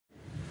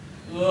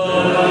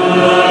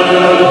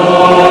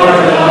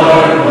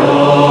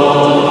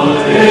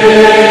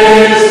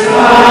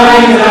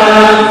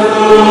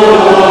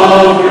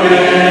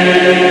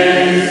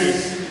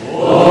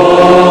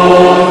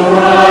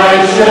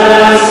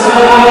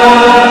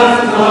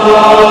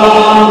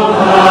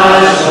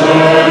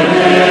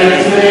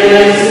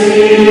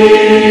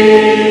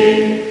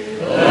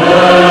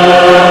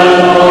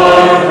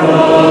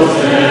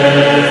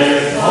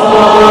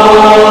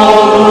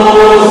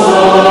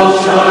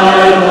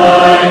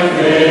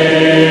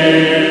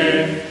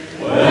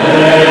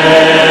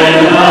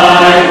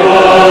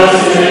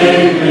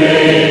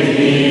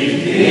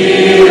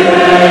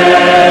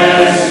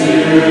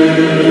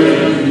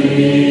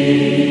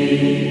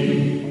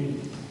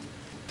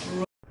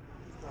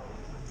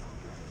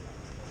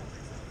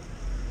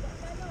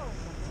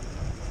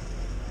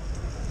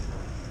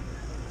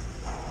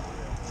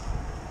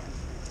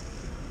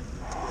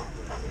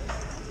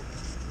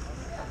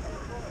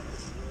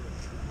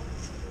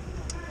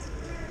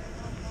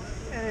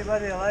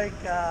Anybody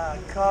like a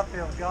copy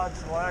of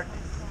God's Word?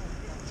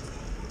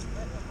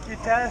 New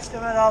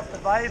Testament of the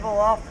Bible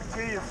offered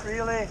to you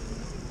freely.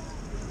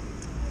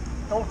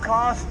 No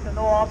cost and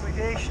no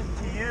obligation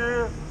to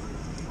you.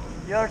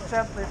 You're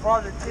simply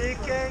for the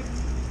taking.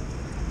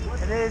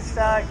 It is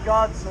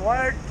God's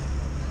Word.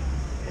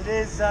 It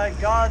is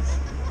God's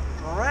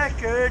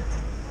record,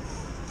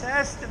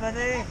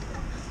 testimony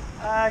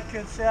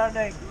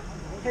concerning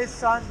His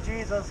Son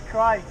Jesus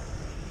Christ,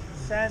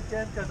 sent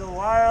into the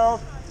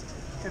world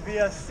to be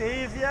a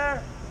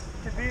Savior,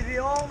 to be the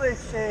only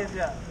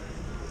Savior,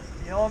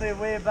 the only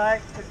way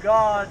back to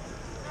God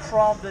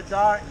from the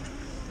dark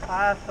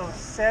path of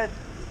sin.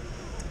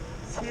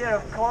 It's here,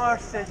 of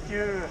course, that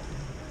you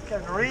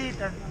can read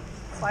and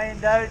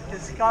find out,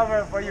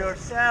 discover for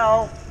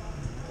yourself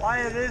why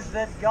it is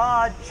that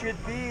God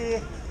should be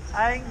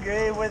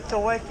angry with the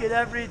wicked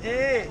every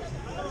day.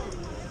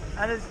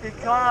 And it's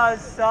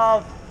because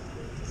of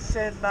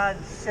sin,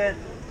 man's sin,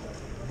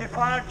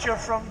 departure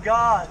from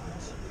God.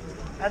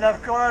 And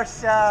of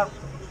course,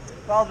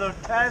 well, their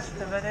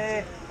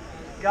testimony,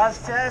 God's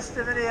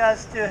testimony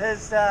as to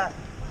His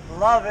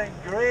love and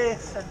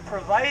grace and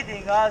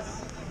providing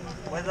us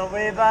with a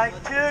way back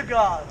to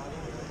God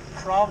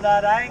from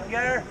that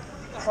anger,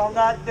 from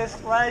that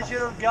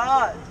displeasure of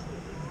God,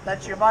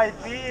 that you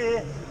might be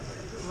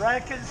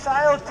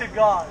reconciled to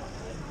God.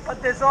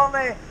 But there's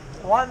only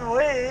one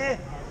way,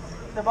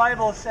 the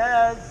Bible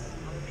says.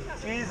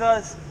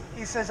 Jesus,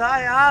 He says,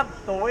 I am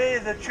the way,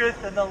 the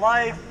truth, and the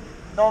life.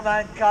 No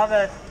man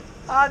cometh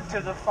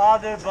unto the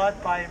Father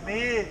but by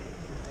me.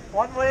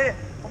 One way,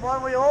 and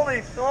one way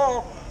only.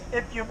 So,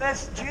 if you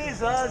miss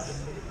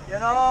Jesus, you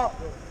know,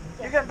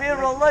 you can be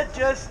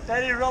religious,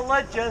 very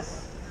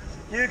religious.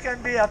 You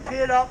can be a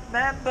paid-up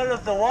member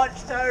of the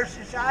Watchtower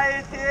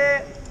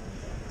Society.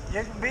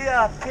 You can be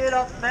a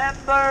paid-up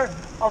member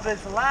of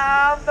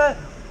Islam.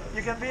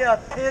 You can be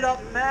a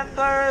paid-up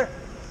member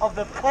of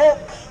the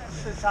Pope's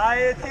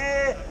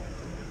Society.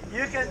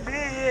 You can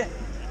be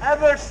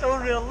ever so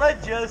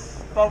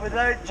religious, but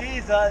without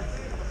Jesus,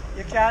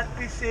 you can't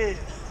be saved.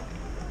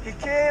 He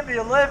came, He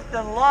lived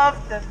and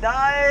loved and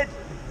died,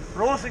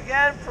 rose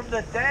again from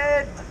the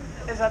dead,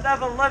 is an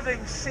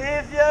ever-living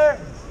Savior,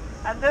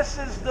 and this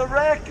is the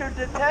record,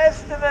 the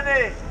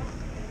testimony,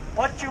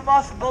 what you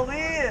must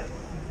believe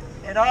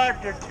in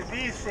order to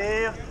be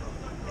saved,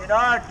 in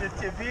order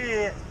to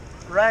be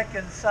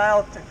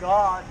reconciled to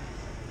God.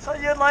 So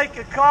you'd like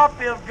a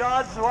copy of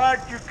God's Word,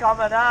 you come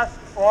and ask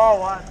for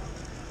one.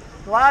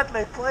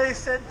 Gladly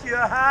place into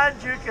your hand,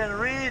 you can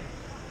read,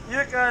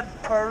 you can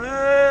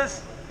peruse,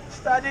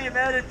 study,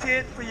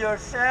 meditate for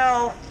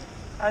yourself,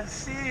 and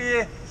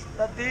see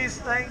that these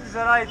things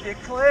that I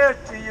declare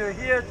to you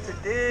here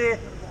today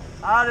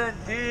are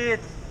indeed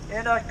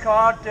in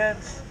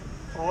accordance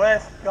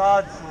with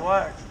God's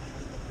Word.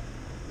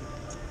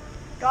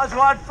 God's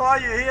Word for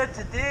you here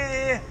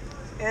today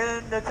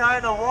in the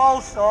town of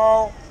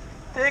Walsall,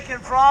 taken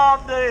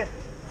from the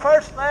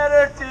first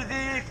letter to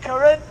the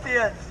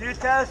Corinthians, New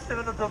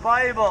Testament of the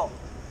Bible.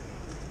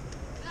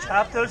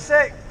 Chapter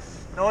 6,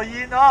 Know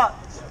ye not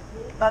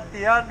that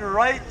the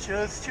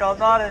unrighteous shall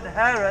not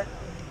inherit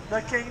the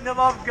kingdom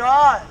of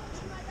God?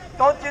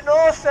 Don't you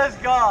know, says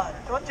God?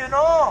 Don't you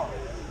know?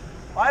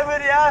 Why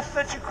would He ask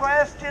such a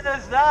question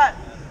as that?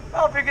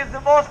 Well, because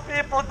the most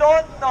people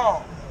don't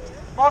know.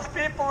 Most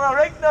people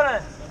are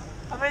ignorant.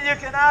 I mean, you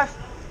can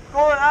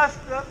go and ask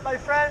my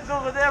friends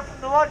over there from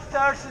the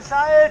Watchtower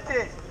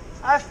Society.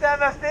 Ask them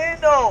if they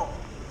know.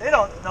 They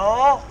don't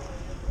know.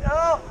 You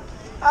know,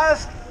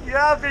 ask your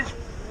average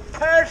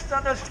person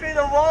on the street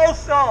of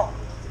Walsall.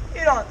 He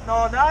don't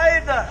know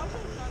neither.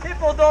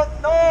 People don't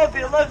know.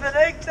 They live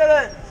in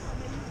ignorance.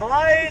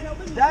 Blind,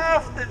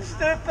 daft, and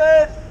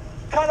stupid.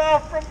 Cut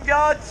off from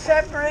God,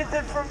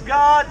 separated from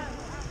God,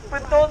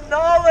 with no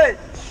knowledge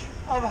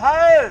of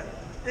how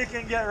they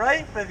can get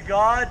right with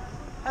God,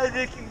 how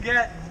they can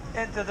get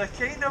into the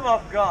kingdom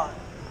of God.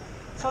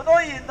 So know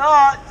ye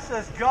not,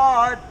 says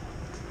God.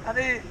 And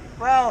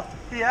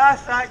He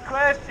asked that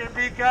question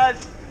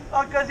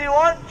because He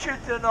wants you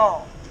to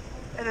know.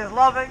 in his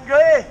loving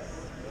grace.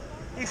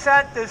 He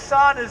sent his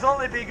Son, his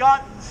only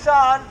begotten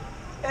Son,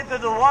 into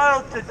the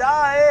world to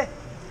die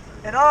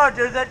in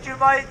order that you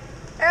might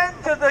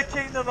enter the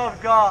kingdom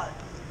of God.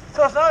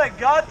 So it's not that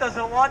God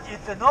doesn't want you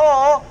to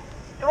know.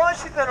 He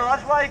wants you to know.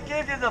 That's why he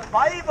gave you the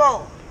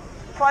Bible.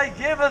 That's why he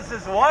gave us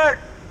his word.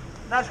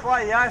 And that's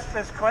why he asked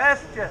this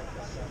question.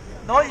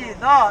 Know ye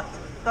not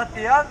that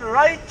the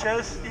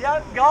unrighteous, the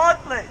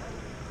ungodly,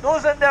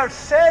 those in their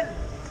sin,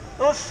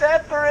 those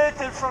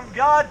separated from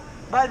God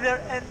by their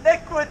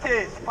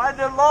iniquities, by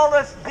their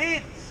lawless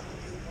deeds,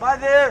 by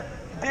their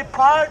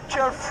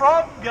departure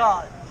from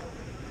God,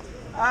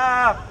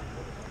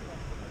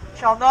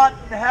 shall not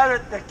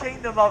inherit the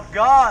kingdom of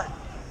God.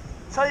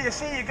 So you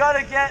see, you got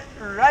to get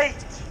right.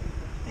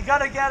 You got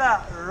to get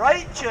a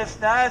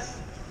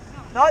righteousness,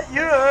 not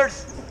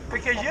yours,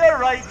 because your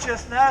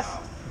righteousness,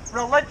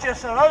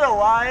 religious or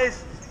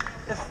otherwise,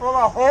 is full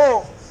of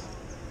holes.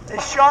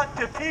 It's shot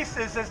to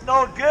pieces. It's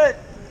no good.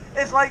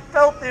 It's like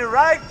filthy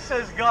rags,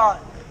 says God.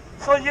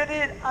 So you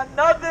need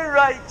another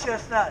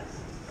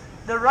righteousness.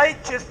 The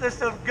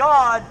righteousness of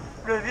God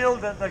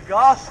revealed in the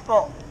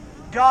gospel.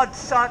 God's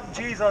Son,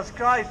 Jesus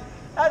Christ.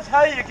 That's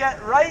how you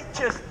get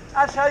righteous.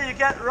 That's how you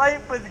get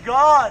right with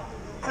God.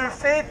 Through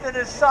faith in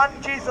his Son,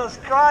 Jesus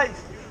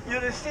Christ. You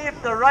receive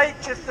the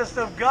righteousness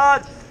of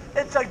God.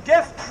 It's a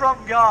gift from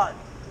God.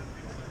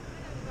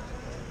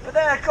 But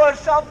then, of course,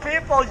 some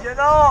people,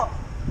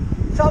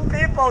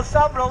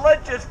 some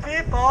religious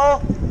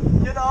people,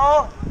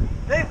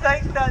 they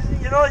think that,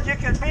 you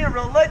can be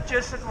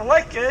religious and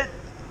wicked.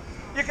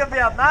 You can be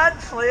a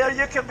manslayer.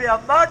 You can be a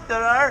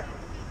murderer.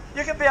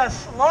 You can be a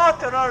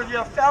slaughterer of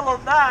your fellow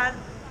man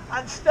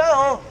and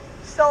still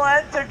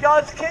enter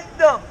God's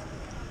kingdom,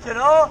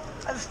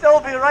 and still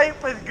be right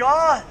with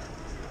God.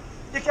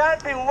 You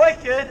can't be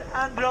wicked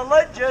and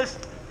religious,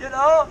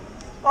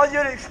 Well,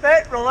 you'd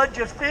expect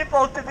religious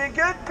people to be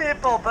good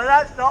people, but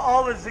that's not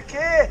always the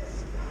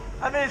case.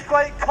 I mean, it's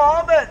quite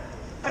common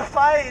to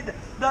find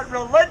that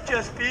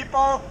religious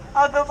people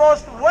are the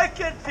most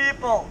wicked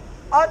people,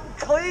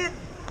 unclean,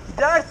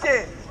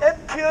 dirty,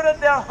 impure in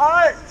their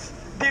hearts,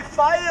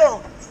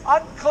 defiled,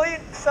 unclean,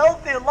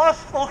 filthy,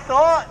 lustful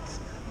thoughts,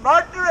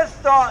 murderous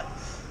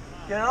thoughts,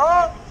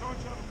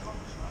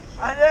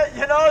 And,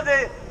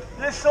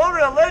 they're so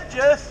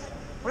religious,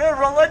 wear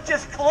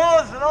religious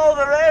clothes and all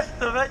the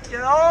rest of it,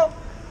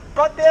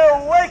 But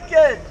they're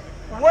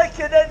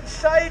wicked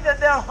inside in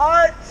their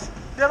hearts.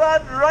 They're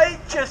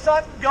unrighteous,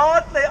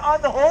 ungodly,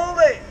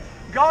 unholy.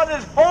 God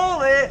is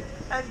holy,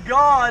 and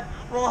God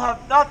will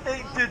have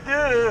nothing to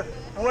do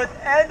with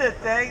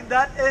anything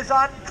that is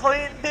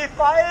unclean,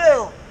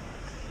 defiled.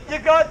 You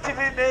got to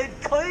be made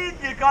clean.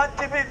 You got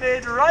to be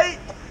made right.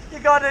 You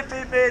got to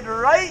be made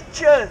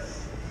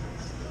righteous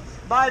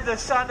by the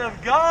Son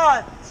of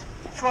God.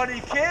 That's what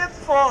he came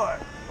for.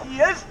 He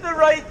is the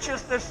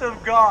righteousness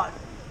of God.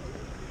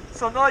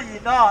 So know ye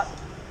not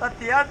that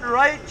the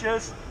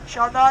unrighteous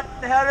shall not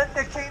inherit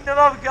the kingdom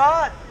of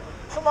God.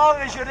 So long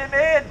as you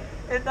remain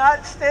in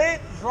that state,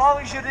 as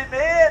long as you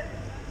remain,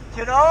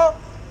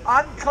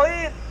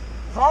 unclean,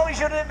 as long as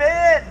you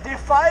remain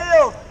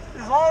defiled,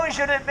 as long as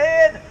you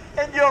remain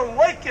in your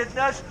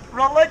wickedness,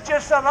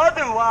 religious or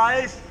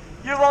otherwise,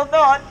 you will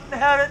not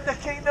inherit the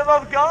kingdom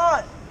of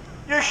God.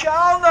 You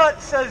shall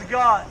not, says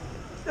God.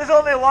 There's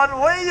only one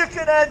way you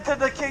can enter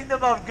the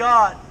kingdom of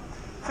God.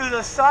 Through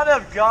the Son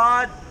of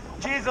God,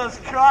 Jesus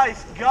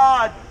Christ,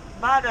 God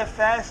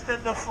manifest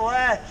in the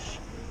flesh,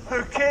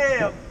 who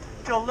came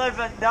to live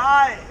and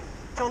die,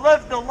 to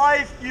live the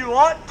life you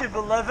ought to be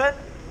living,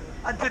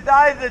 and to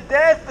die the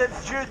death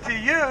that's due to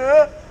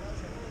you.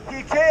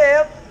 He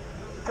came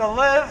to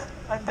live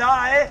and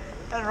die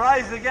and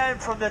rise again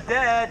from the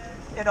dead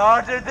in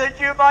order that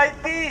you might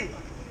be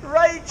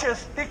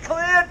righteous,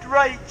 declared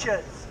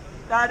righteous.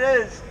 That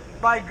is,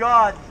 by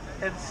God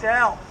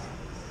himself.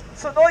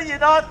 So know ye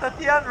not that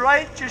the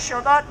unrighteous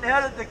shall not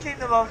inherit the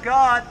kingdom of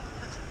God?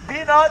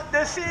 Be not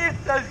deceived,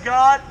 says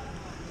God.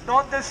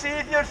 Don't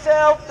deceive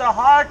yourself. The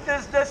heart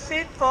is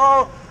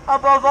deceitful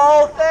above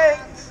all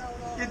things.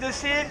 You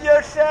deceive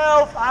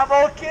yourself. I'm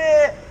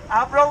okay.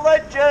 I'm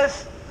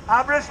religious.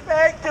 I'm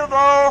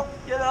respectable.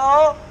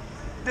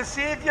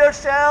 Deceive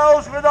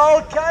yourselves with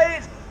all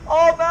kinds,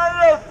 all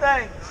manner of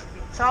things.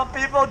 Some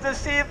people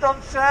deceive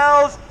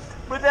themselves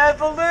with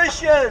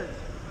evolution.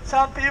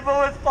 Some people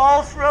with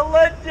false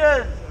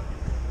religion.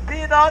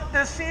 Be not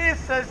deceived,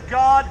 says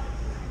God.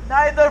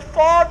 Neither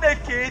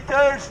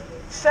fornicators,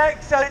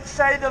 sex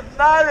outside of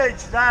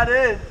marriage, that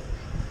is.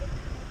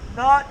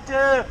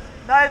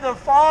 Neither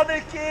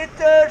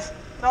fornicators,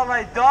 nor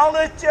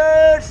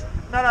idolaters,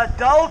 nor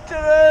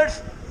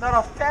adulterers, nor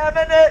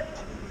effeminate.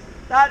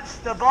 That's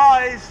the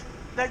boys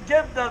that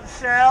give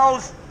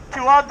themselves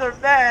to other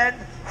men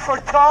for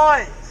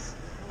toys.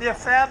 The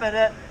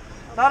effeminate.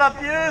 Not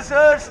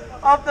abusers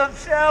of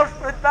themselves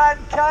with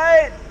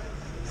mankind.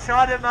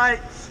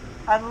 Sodomites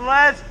and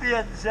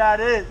lesbians, that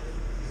is.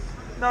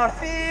 Nor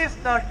thieves,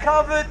 nor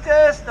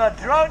covetous, nor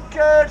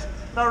drunkards,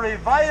 nor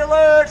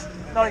revilers,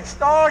 nor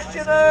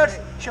extortioners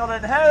shall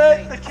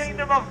inherit the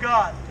kingdom of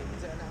God.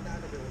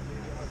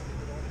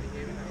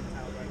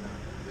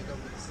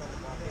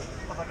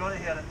 they're going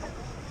to hear it.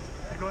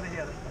 They're going to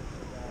hear it.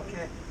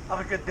 Okay. Have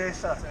a good day,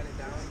 sir.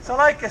 So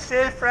like I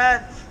say,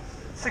 friends,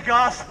 it's the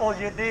gospel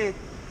you need.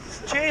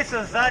 It's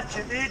Jesus that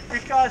you need,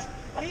 because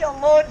he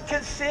alone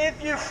can save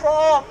you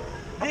from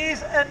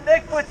these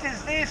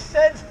iniquities, these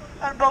sins.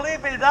 And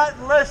believe me, that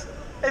list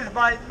is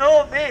by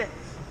no means,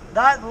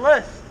 that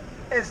list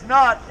is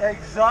not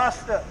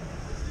exhaustive.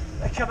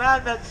 The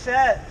commandment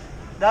says,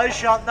 thou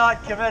shalt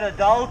not commit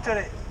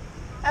adultery.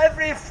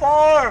 Every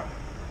form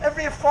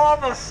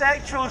of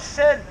sexual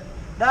sin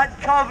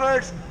that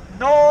covers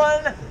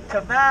known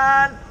to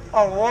man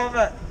or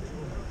woman,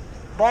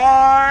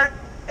 born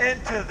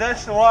into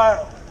this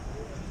world.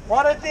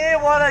 What a day,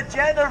 what a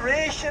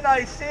generation,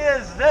 I say,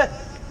 is this.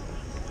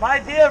 My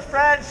dear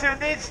friends, who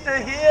needs to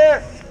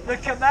hear the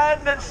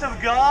commandments of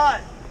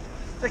God?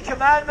 The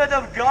commandment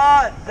of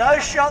God, thou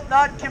shalt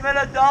not commit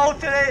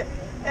adultery,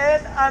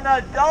 in an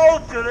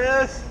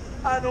adulterous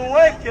and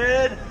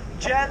wicked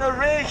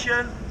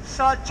generation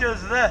such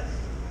as this.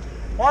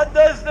 What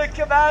does the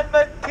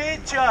commandment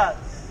teach us?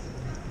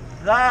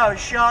 Thou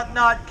shalt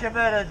not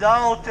commit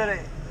adultery.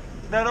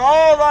 That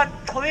all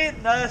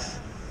uncleanness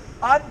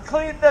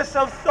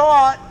of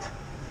thought,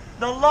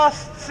 the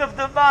lusts of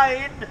the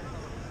mind,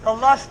 the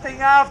lusting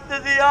after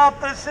the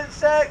opposite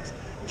sex.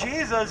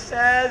 Jesus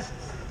says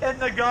in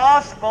the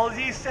Gospels,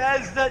 he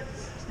says that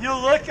you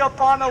look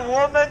upon a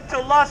woman to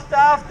lust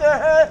after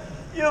her,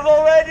 you've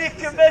already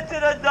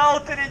committed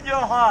adultery in your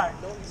heart.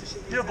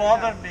 You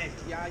bother me.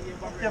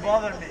 You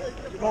bother me.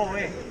 Go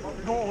away.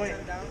 Go away.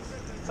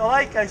 So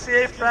like I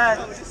say,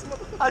 friends,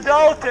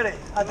 adultery.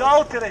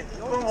 Go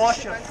and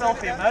wash your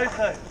filthy mouth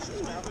out.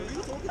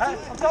 I'm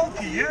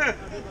talking to you,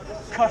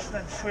 cussing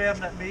and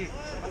swearing at me.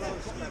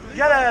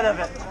 Get out of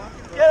it.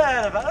 Get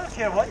out of it. I don't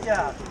care what you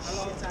have.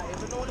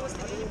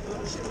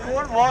 Go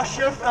and wash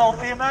your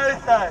filthy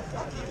mouth out.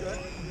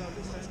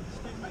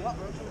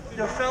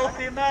 Your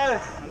filthy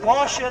mouth.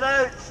 Wash it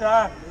out,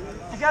 sir.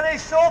 You got any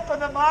soap in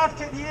the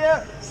market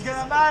here?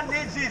 A man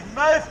needs his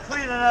mouth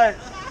cleaning out.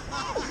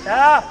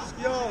 Yeah?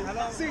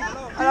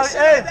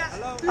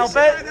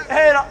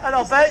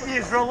 I'll bet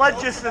he's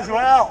religious as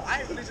well.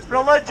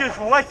 Religious,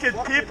 wicked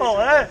people,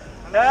 eh?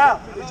 Yeah?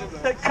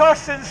 That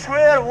curse and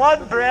swear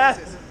one breath,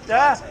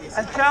 yeah?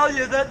 And tell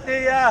you that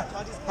they're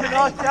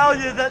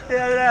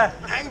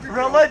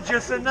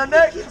religious in the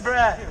next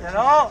breath, you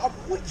know?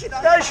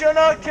 Thou shalt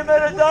not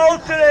commit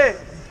adultery.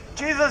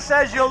 Jesus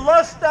says you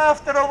lust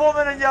after a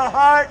woman in your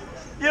heart,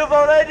 you've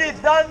already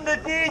done the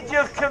deed,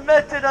 you've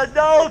committed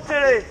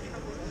adultery.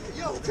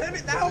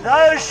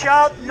 Thou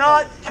shalt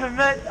not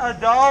commit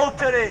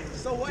adultery.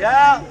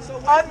 Yeah,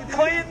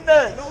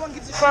 uncleanness,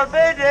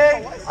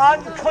 forbidding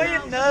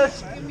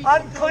uncleanness,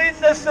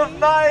 uncleanness of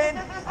mind,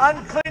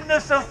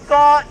 uncleanness of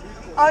thought,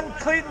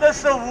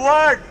 uncleanness of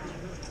word,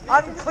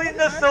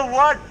 uncleanness of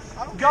word.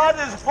 God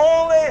is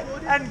holy,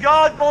 and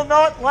God will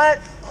not let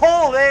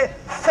holy,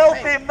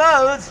 filthy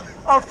mouths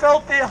or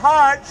filthy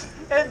hearts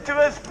into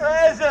his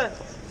presence.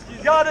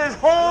 God is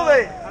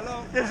holy.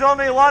 There's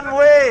only one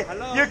way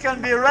you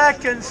can be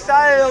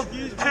reconciled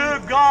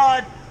to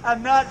God,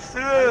 and that's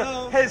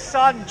through his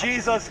Son,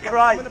 Jesus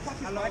Christ.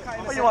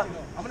 What do you want?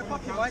 I'm going to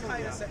pop your mic out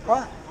in a second.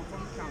 What?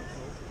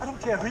 I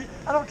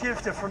don't care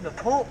if they're from the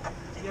Pope.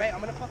 Mate,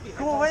 I'm going to pop you.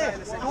 Go away.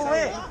 Go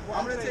away.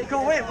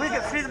 Go away. We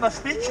get freedom of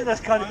speech in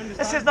this country.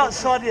 This is not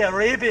Saudi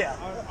Arabia.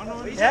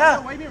 Yeah?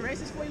 Why are you being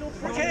racist for, you little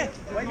prick? Okay.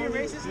 Why are you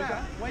being racist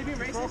now? Why are you being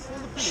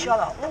racist? Shut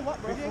up. Oh, what,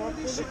 bro?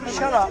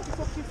 Shut up. Get your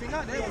fucking thing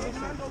out there.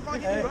 Man, don't bro.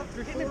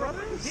 Hit me, bro.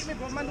 Hit me,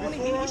 bro. Man, don't want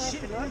to hear your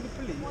shit, bro.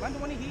 Man,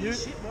 don't want to hear your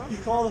shit, bro. You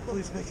call the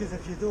police, because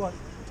if you don't,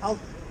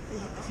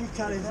 if you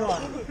carry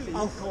on,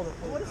 I'll call the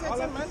police. What if it's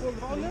man?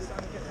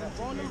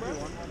 Phone them,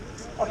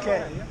 bro.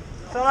 Okay.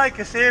 So like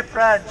I say,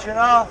 friends, you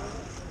know,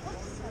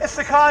 it's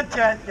the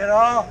content, you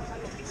know.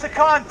 It's the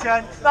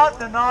content, it's not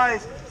the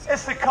noise.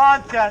 It's the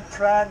content,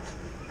 friends.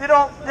 They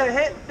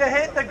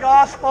hate the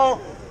gospel,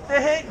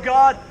 they hate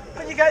God.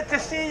 But you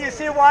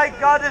see why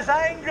God is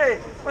angry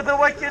with the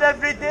wicked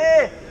every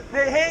day.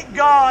 They hate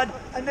God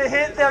and they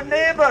hate their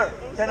neighbor,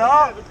 you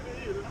know.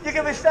 You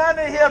can be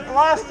standing here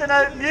blasting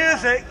out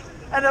music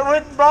and it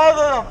wouldn't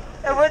bother them.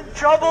 It wouldn't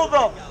trouble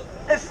them.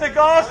 It's the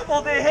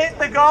gospel. They hate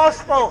the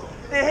gospel.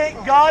 They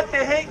hate God.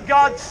 They hate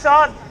God's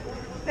Son.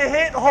 They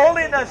hate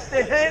holiness.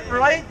 They hate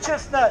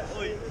righteousness.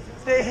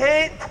 They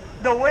hate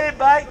the way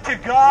back to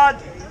God.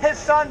 His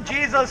Son,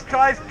 Jesus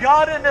Christ,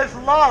 God in his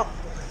love,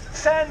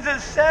 sends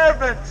his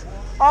servants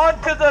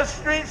onto the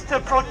streets to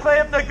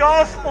proclaim the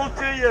gospel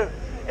to you,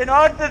 in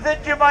order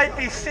that you might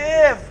be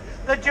saved,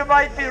 that you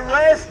might be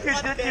rescued,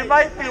 that you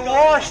might be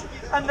washed,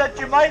 and that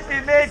you might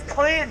be made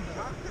clean.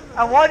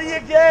 And what do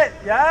you get?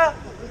 Yeah?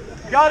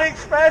 God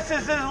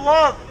expresses his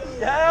love.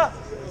 Yeah?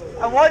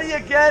 And what do you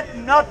get?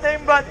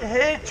 Nothing but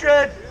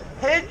hatred.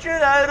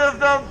 Hatred out of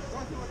them.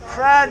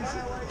 Friends,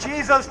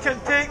 Jesus can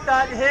take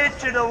that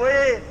hatred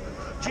away.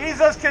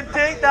 Jesus can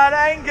take that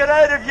anger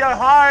out of your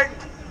heart.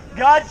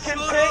 God can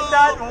take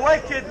that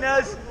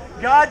wickedness.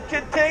 God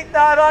can take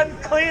that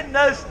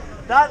uncleanness,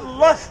 that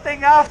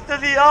lusting after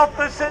the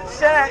opposite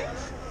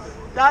sex,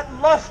 that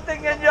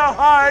lusting in your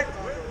heart.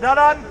 that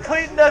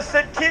uncleanness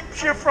that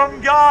keeps you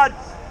from God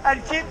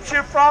and keeps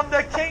you from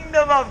the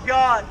kingdom of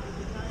God.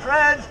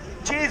 Friends,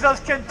 Jesus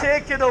can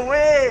take it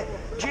away.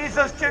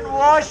 Jesus can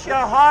wash your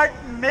heart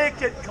and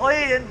make it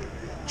clean.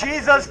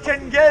 Jesus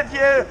can give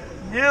you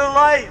new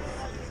life.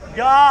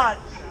 God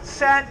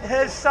sent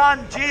his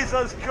Son,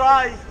 Jesus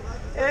Christ,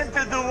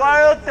 into the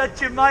world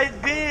that you might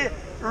be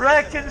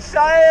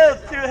reconciled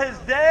through his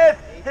death,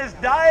 his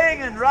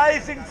dying and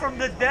rising from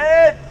the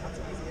dead.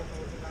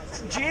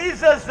 It's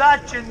Jesus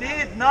that you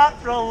need,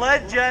 not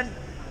religion.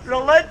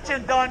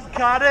 Religion don't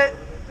cut it.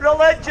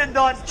 Religion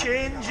don't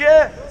change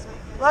you.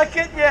 Look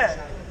at you.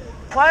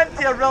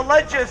 Plenty of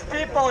religious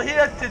people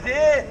here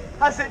today.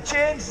 Has it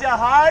changed your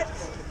heart?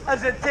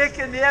 Has it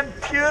taken the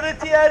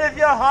impurity out of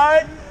your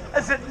heart?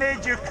 Has it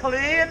made you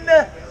clean?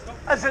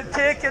 Has it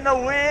taken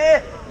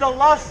away the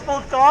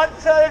lustful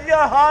thoughts out of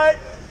your heart?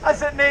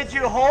 Has it made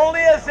you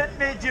holy? Has it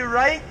made you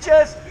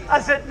righteous?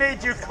 Has it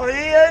made you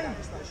clean?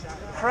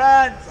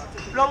 Friends,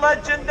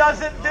 religion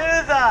doesn't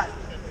do that.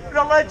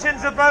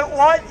 Religion's about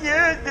what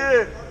you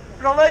do.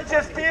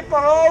 Religious people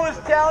are always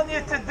telling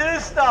you to do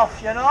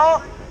stuff, you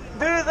know.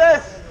 Do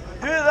this,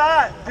 do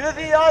that, do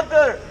the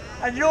other,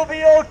 and you'll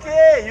be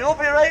okay. You'll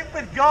be right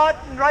with God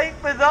and right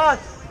with us,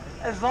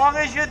 as long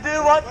as you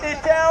do what they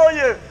tell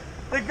you.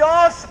 The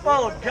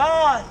gospel,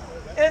 God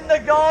in the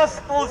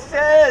gospel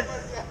says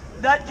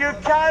that you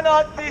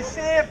cannot be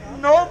saved.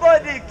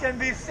 Nobody can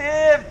be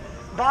saved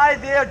by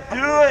their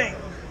doing.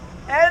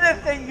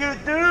 Anything you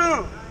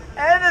do,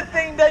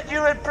 anything that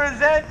you would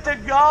present to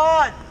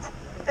God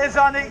is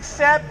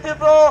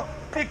unacceptable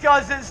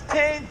because it's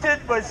tainted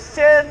with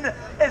sin,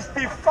 it's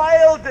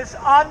defiled, it's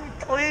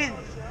unclean.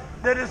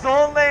 There is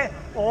only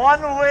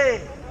one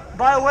way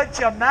by which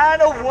a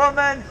man or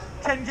woman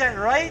can get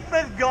right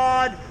with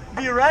God,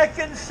 be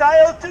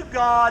reconciled to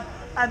God,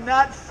 and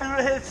that's through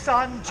his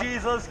Son,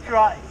 Jesus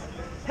Christ.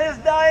 His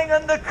dying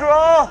on the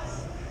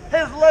cross,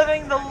 his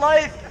living the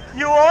life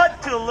you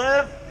ought to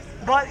live,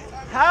 but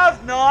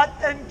have not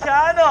and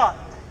cannot.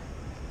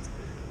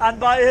 And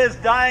by his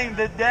dying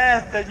the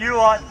death that you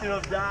ought to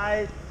have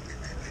died.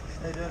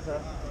 Hey, doing so?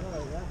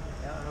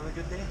 Yeah, have a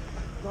good day?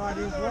 God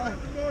is one.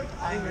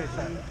 Angry,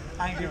 son.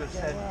 Angry with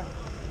sin.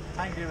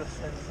 Angry with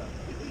sin, son.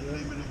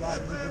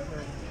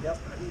 Yep.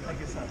 Thank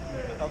you, son.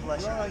 God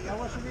bless you. Yeah,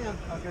 what's your name?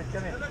 I'm good.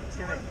 Give me.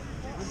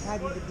 I'm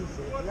happy to be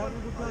saved. You having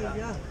a good time,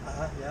 yeah?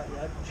 Yeah.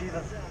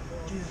 Jesus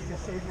can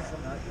save you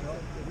from that, you know.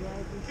 Yeah,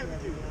 I can see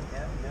it.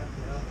 Yeah.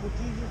 But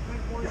Jesus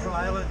Christ wanted You're from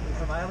Ireland? You're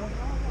from Ireland?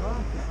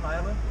 Huh? You're from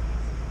Ireland?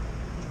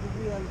 The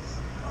Wales.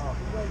 Oh.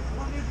 The Wales.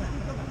 What makes you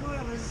think of from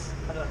Ireland?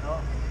 I don't know.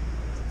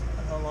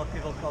 I know a lot of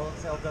people call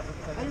themselves different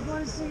things. Are you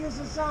going to sing us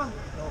a song?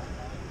 No.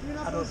 You're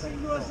not I going don't to sing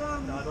think. your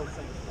song? No, I don't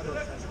think.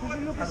 Because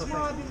you look I don't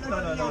smart. think. No.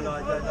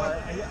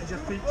 I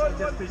just preach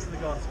the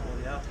gospel,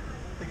 yeah.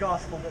 The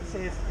gospel that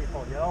saves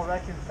people, you know,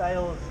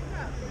 reconciles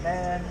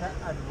men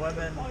and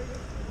women,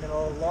 you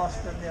know,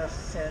 lost in their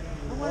sin,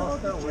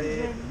 lost their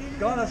way,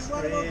 gone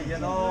astray, you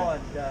know,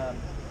 and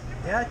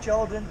yeah,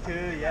 children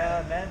too,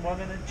 yeah, men,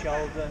 women and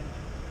children,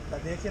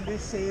 that they can be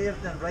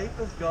saved and right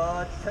with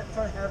God, fit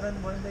for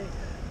heaven when they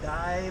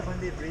die, when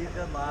they breathe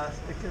their last,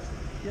 because,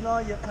 you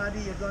know, Paddy,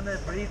 you're going to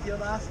breathe your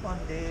last one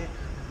day,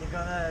 you're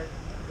going to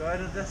go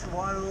out of this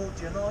world,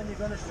 you know, and you're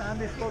going to stand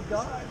before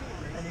God,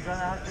 and you're going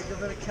to have to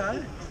give an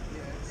account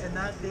in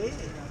that day.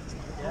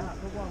 Yeah.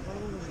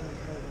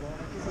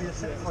 For your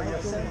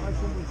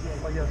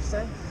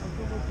sin.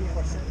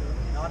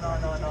 No,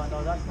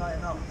 that's not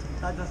enough.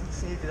 That doesn't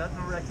save you, that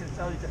doesn't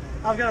reconcile you.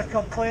 I've got a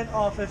complaint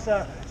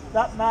officer.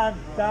 That man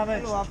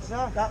damaged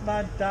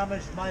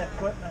my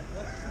equipment.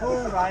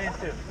 Who's trying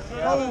to?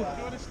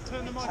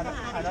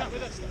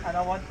 And I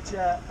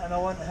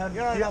want him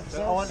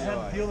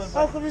dealing with.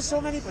 How come there's so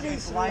many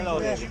police? Hello,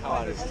 there?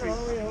 how are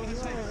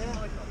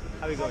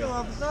we going? Hello,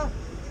 officer.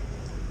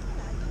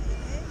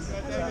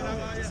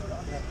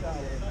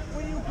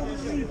 When you come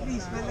to me,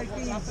 policemen like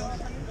these?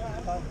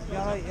 You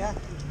alright, yeah?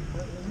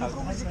 You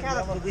come as a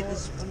character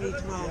witness for me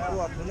tomorrow in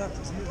court, will you?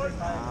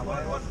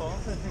 What for?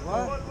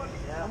 What?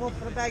 I'm up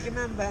for a bag of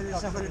member and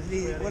it's 100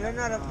 feet. Well,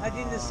 I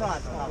didn't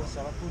assault,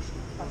 officer. I pushed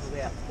him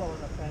away.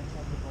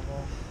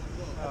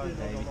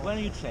 When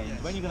are you trained?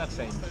 When are you going to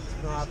train?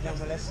 No, I've done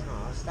my lesson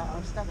now.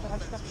 I'll stop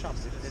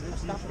shopping. I'll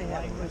stop the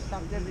hell. I'll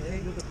stop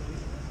everything.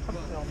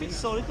 I feel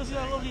sorry because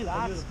you're a lovely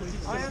lad.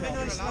 I am a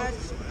nice lad.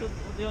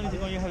 The only thing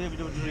when you have a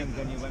bit of a drink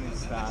and you when it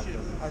starts.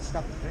 I'll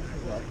stop the drink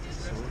as well.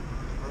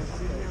 I'm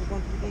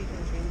going to the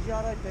evening. You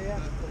alright there,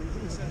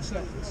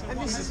 yeah? And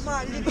this is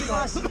Martin Libby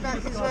Marcy's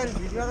back as well.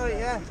 You alright,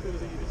 yeah?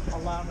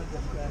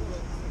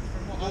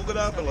 All got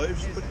our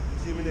lives, but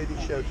humiliating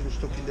shouting and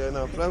stuck down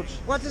our throats.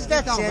 What does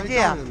that say,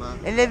 dear?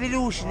 A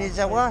revolution is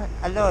a what?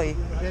 A lie?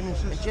 A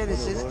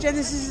Genesis.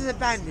 Genesis is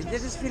abandoned.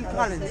 That is Phil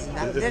Collins and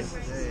that, then?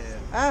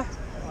 Huh?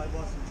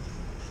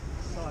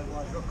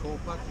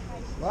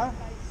 What?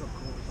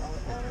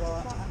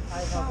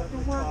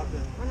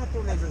 We're not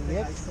doing anything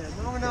yet.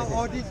 No,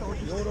 audit.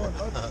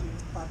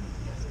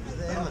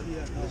 there, man.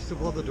 It's the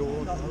brother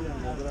door. I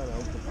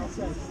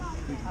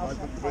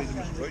put the raise in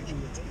my speech.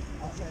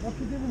 What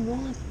you doing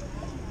wrong? What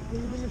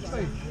you doing in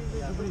speech?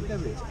 Somebody do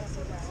it.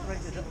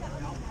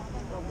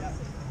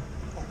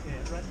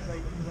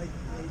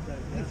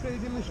 You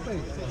feed him a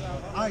speech.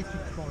 I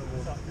took from him.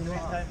 You know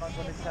what?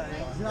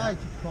 I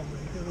took from him.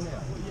 You're doing it.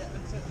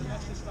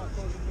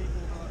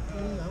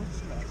 You know.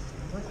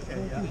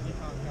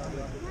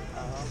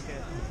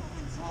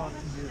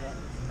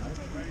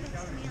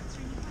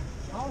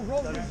 I'll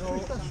roll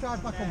this. Just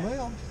straight back on me.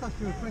 I'll just ask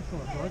you a question.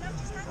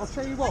 I'll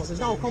tell you what. There's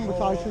no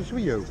conversations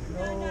with you.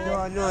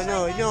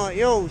 No.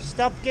 Yo,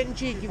 stop getting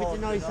cheeky with the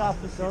nice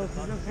officers.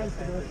 There's no sense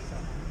to it.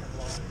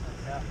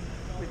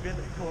 We've been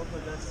to court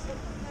with this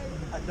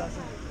a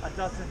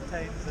dozen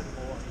times and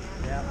more.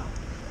 Yeah.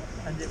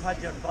 And you've had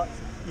your butts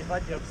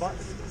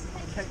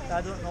kicked.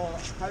 I don't know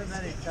how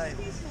many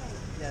times.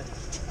 Yes.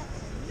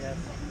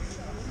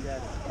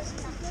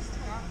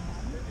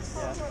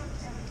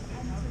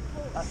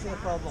 That's their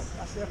problem.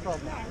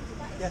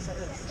 Yes, it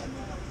is.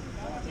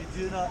 You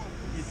do not.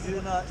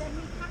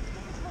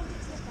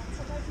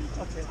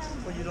 Okay.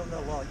 Well, you don't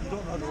know law. You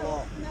don't know the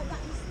law.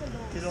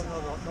 You don't know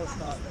the law.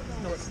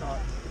 No, it's not.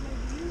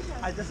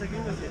 I disagree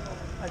with you.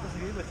 Well,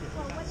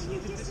 whether you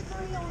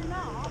disagree or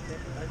not, Okay.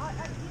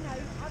 let me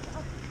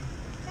come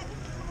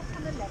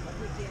on a level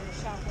with you,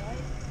 shall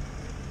we?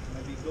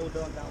 Maybe go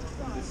down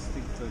from this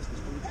thing first,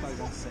 because we'll try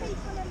that Speak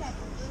safe. on a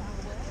level, shall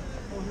we?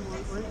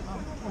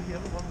 Oh, here,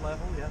 one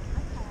level, yeah.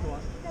 Go on.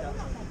 No, Yeah. we're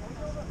not level,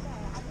 you're up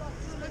there. I'd like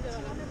to speak to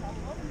you on a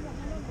level.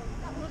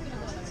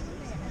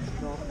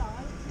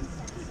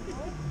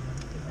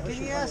 Can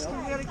you ask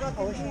him where he got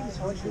the jeans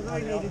from? Because I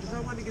need it, because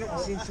I want to get up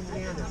and see some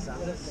Rihanna, Sam.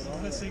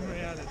 Let's sing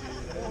Rihanna,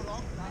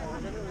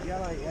 Yeah,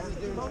 like, yeah.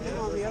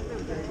 We have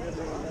them there.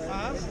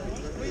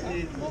 we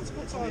did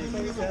multiple times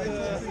with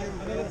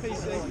another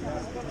PC.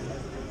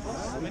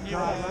 When you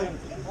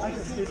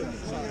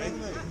sorry.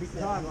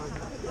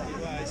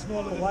 Well, it's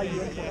smaller than me.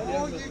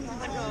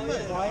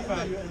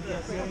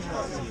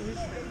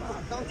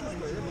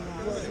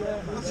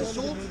 That's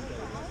assault.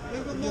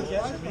 You're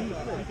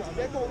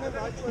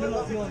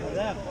not dealing with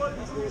them.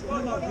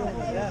 You're not dealing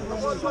with them. Yeah,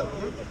 unless I start.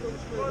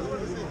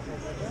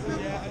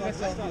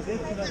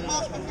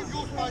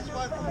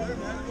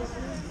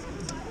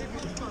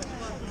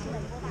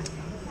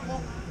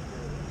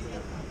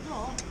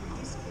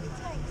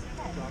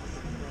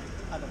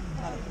 Adam,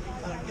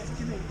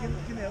 give me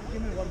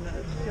 1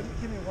 minute.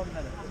 Give me 1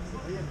 minute.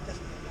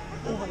 Just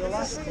over the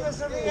last.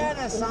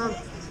 Rihanna, Sam.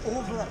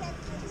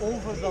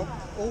 Over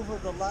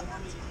the last.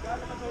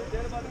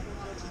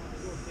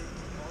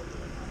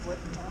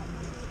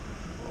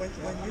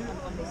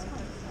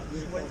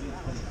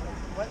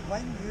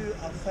 When you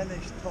are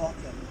finished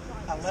talking,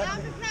 and let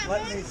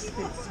me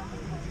speak.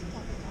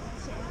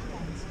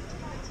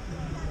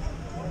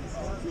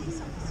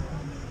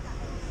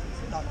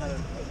 Not now,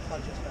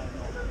 not just now,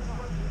 no.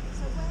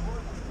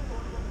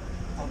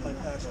 On my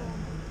person,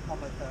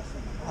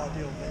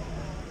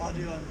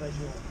 audio and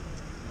visual.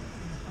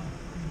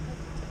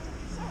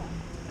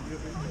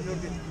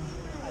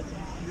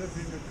 You've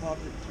been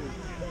recorded too.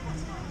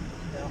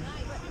 Yeah.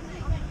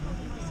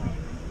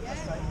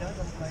 That's fine, yeah,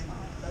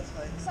 that's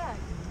fine. So,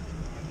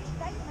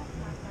 state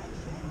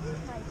organisation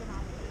made an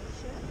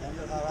allegation. And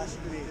you'll harass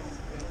me.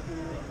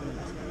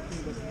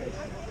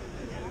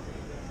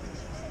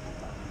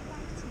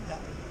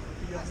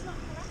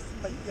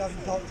 But you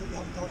haven't talked to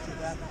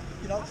them.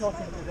 You're not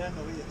talking to them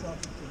the way you're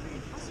talking to me.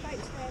 I spoke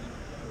to them.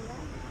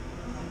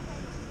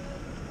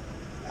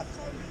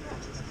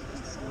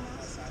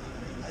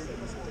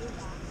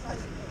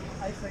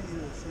 I think you're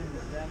the same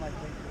as them. I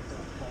think you're the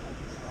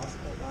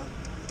gospel man.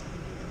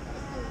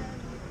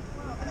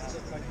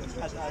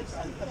 I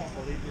don't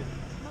believe you.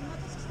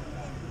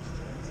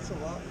 So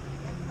what?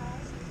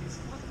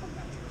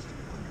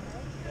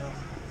 Yeah.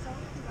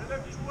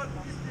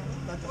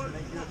 That doesn't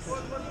make you a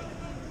Christian.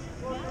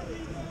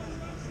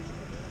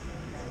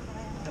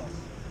 No.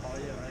 Oh,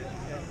 you're right.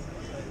 Okay.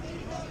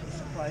 You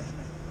surprised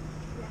me.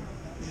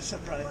 You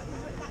surprised me.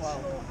 Wow.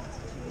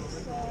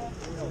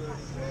 No.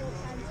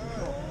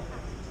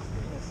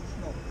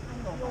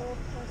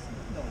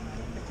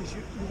 Because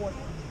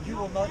you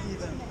will not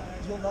even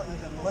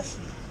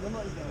listen. You'll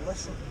not even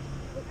listen.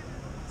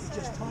 You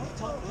just talk.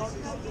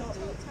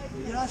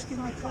 You're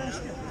asking me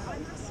questions.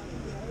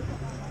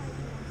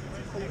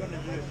 What are you going to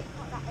do?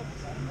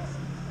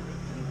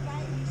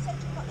 You said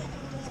you got the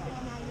evidence, but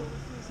now you're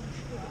refusing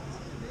to give it.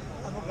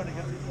 I'm not going to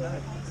give it now.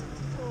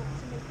 Talk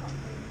to me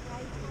properly,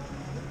 okay?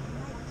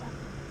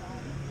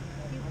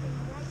 You've been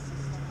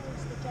racist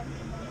towards the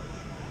gentleman.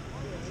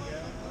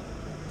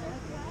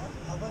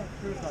 Have I?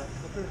 Prove that.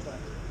 Prove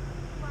that.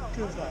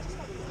 Prove that.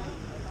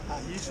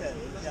 He said.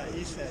 Yeah,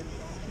 he said.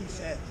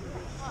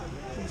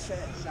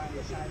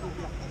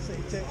 So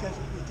you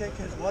take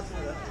his word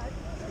for it.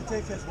 You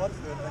take his word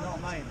for it, but not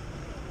mine.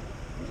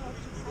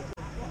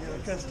 And you're a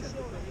Christian.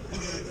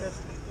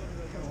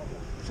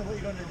 So what are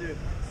you going to do?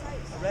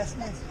 Arrest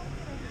me?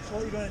 So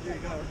what are you going to do?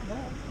 No,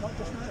 not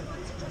just now.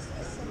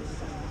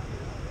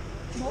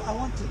 No, I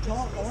want to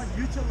talk. I want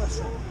you to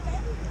listen.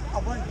 I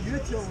want you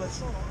to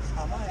listen.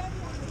 Am I?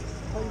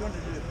 What are you going to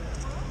do?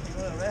 You're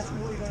going to arrest me?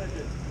 What are you going to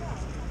do?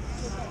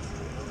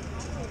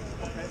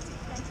 Okay.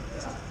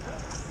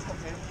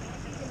 Okay.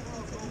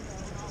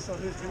 So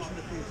who's reaching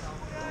the piece?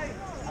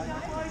 I'm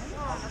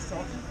just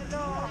talking.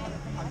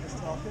 I'm just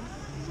talking.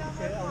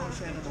 Okay, I won't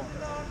say anymore.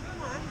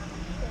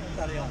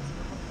 Carry on.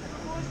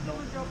 No.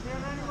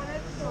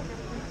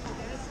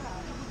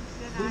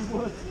 Who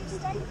would?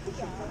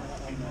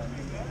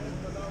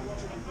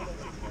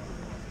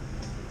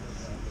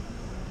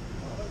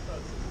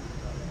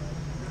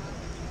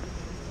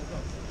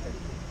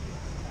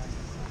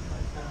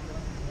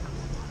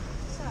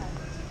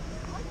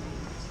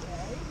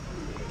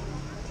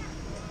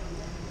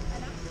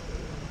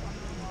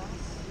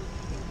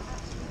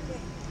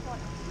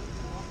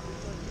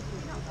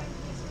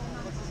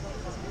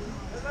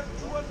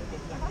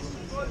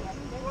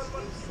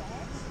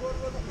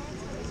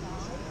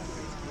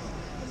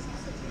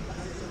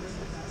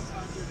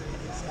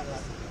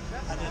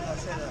 I did not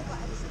say that.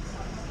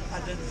 I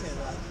didn't say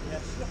that.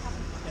 Yes.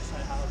 Yes, I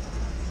have.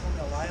 I'm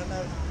a liar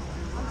now.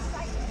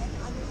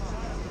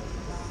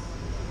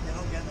 You're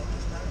not getting it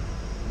just now.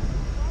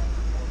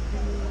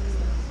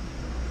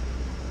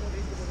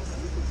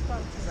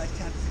 Because I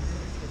can't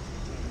communicate.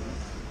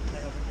 I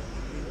haven't got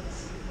the means.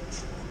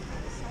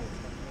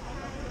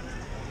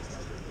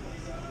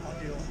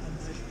 Audio and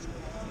visual.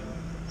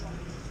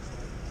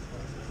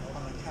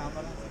 On the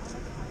camera.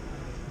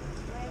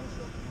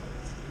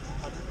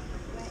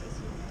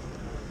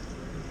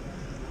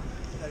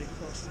 Very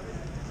close to me.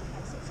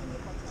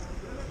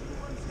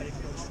 Very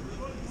close to me.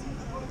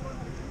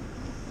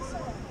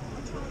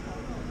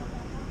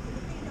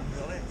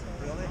 Really?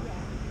 Really?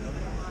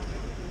 Really?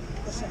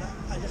 Listen,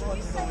 I just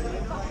want to know what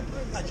you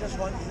I just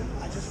want to know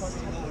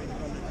what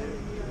you're going to do.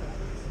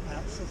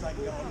 So I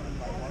can get on with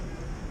my work.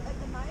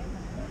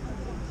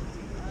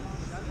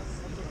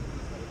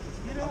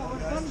 You know,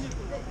 we're from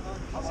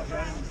I'm a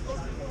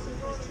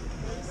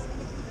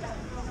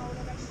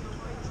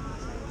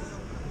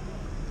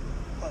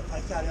But if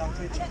I carry on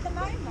preaching, At the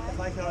moment, if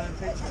I carry on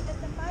preaching,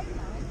 at the moment,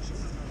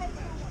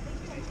 depending on what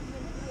these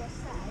gentlemen here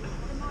say,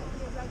 there might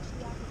be a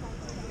racially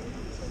aggravated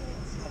element to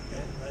it.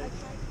 okay, right,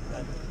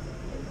 right,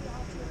 We'll be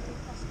able to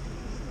request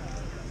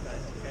right,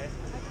 okay.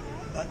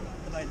 But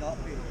there might not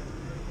be.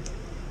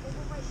 We'll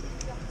wait till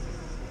the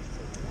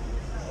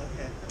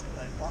Okay,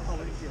 right. Well,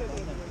 I'll wait till you're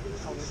done.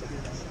 I'll wait till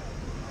you're done.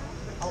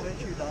 I'll wait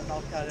till you're done.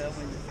 I'll carry on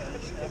when you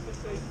finish. Yeah.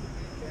 Okay.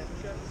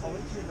 I'll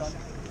wait till you're done.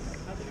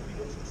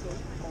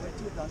 I'll wait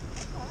till you're done.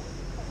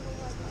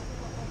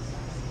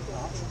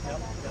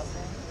 Yep, yep.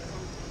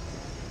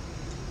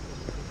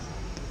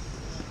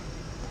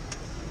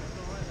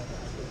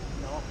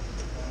 No.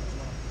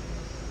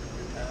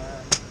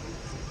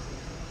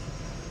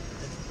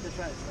 It's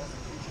right. It's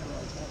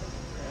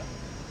yeah.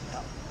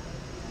 Yeah.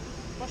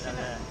 What's your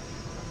name?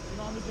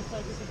 Not on the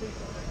focus of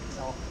people.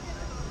 No.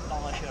 Not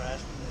unless you're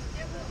asking me.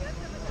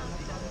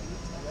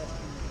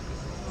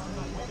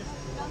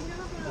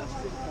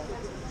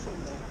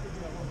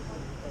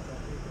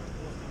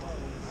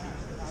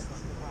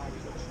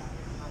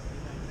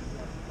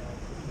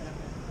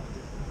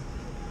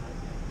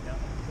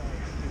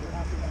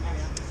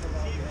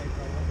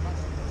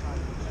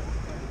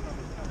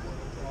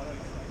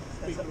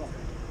 There's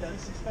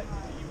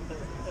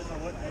a witness. There's a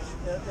witness.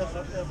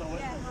 There's a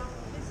witness.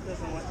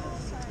 There's a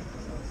witness.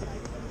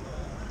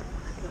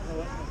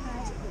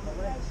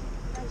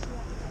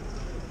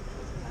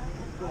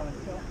 Go on,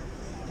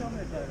 tell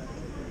me about it.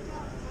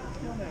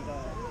 Tell me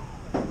about it.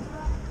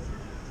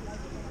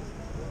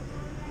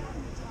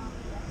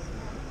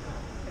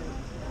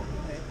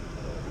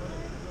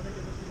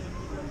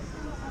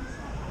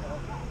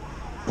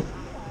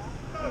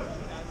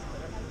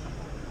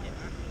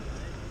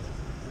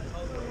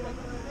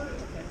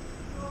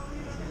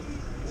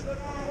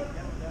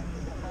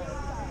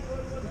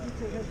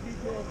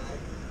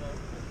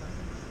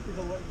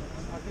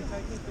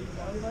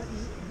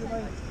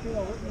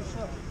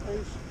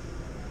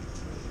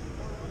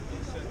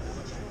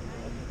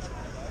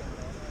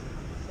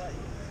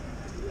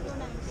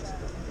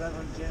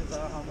 Reverend James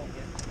R.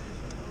 Hamilton.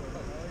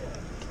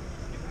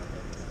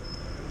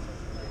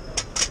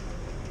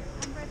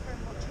 I'm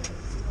Reverend watching.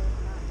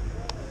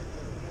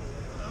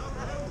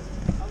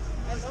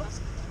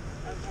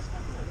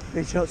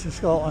 Free Church of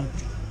Scotland.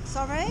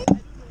 Sorry?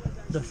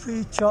 The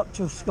Free Church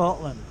of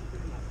Scotland.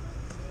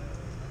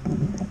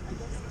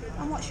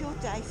 And what's your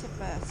date of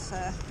birth,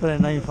 sir?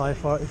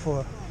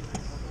 29/5/44.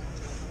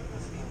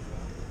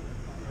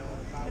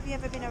 Have you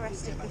ever been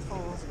arrested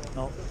before?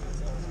 No.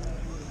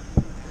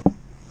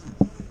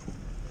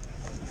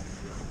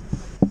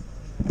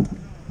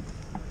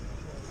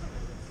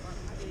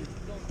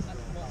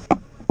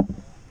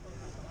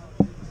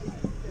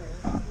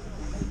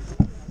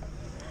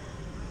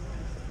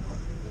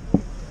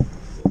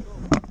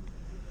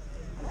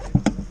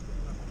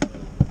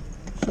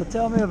 So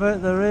tell me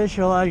about the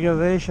racial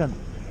aggravation.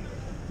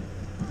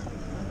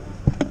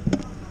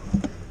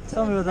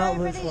 Tell me what that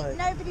looks like.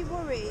 Nobody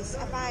worries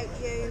about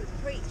you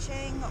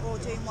preaching or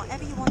doing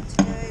whatever you want to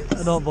do.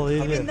 I don't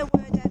believe Giving you. the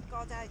word of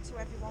God out to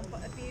everyone,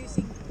 but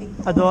abusing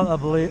people. I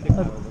believe.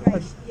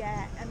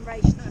 And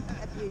racially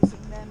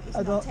abusing them is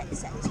I not don't-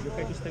 acceptable.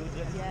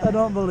 I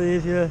don't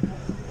believe you.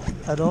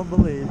 I don't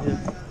believe you.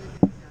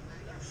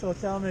 So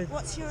tell me.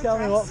 What's your Tell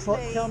me what.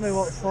 address, Tell me please?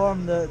 what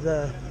form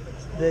the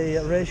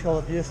racial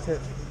abuse took.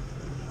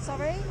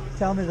 Sorry?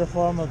 Tell me the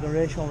form of the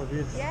racial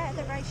abuse. Yeah,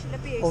 the racial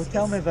abuse. Oh,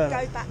 tell me is about go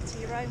it. back to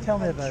your own Tell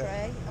me country about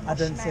it. and I wash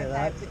didn't your say mouth that.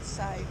 out with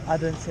soap. I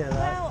didn't say that.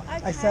 Well, I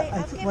okay, said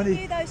I've when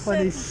given you those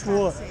when he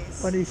swore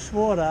circumstances. when he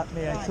swore at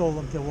me, I Right. told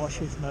him to wash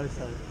his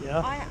mouth out.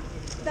 Yeah.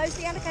 Those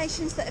are the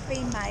allegations that have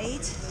been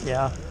made.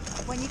 Yeah.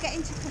 When you get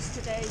into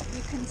custody,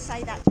 you can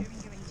say that during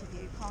your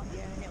interview, can't you?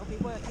 And it'll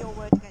be your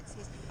word against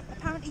his.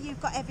 Apparently, you've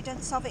got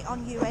evidence of it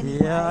on you anyway.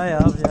 Yeah, I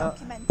which have, is yeah.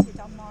 documented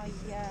on my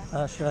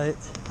That's right.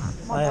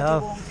 my I body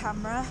have. worn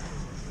camera.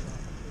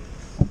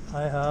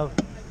 I have.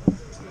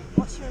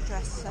 What's your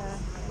address, sir?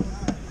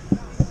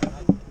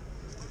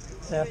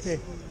 30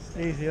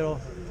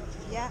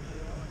 Yeah.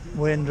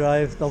 Wayne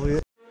Drive,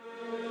 W.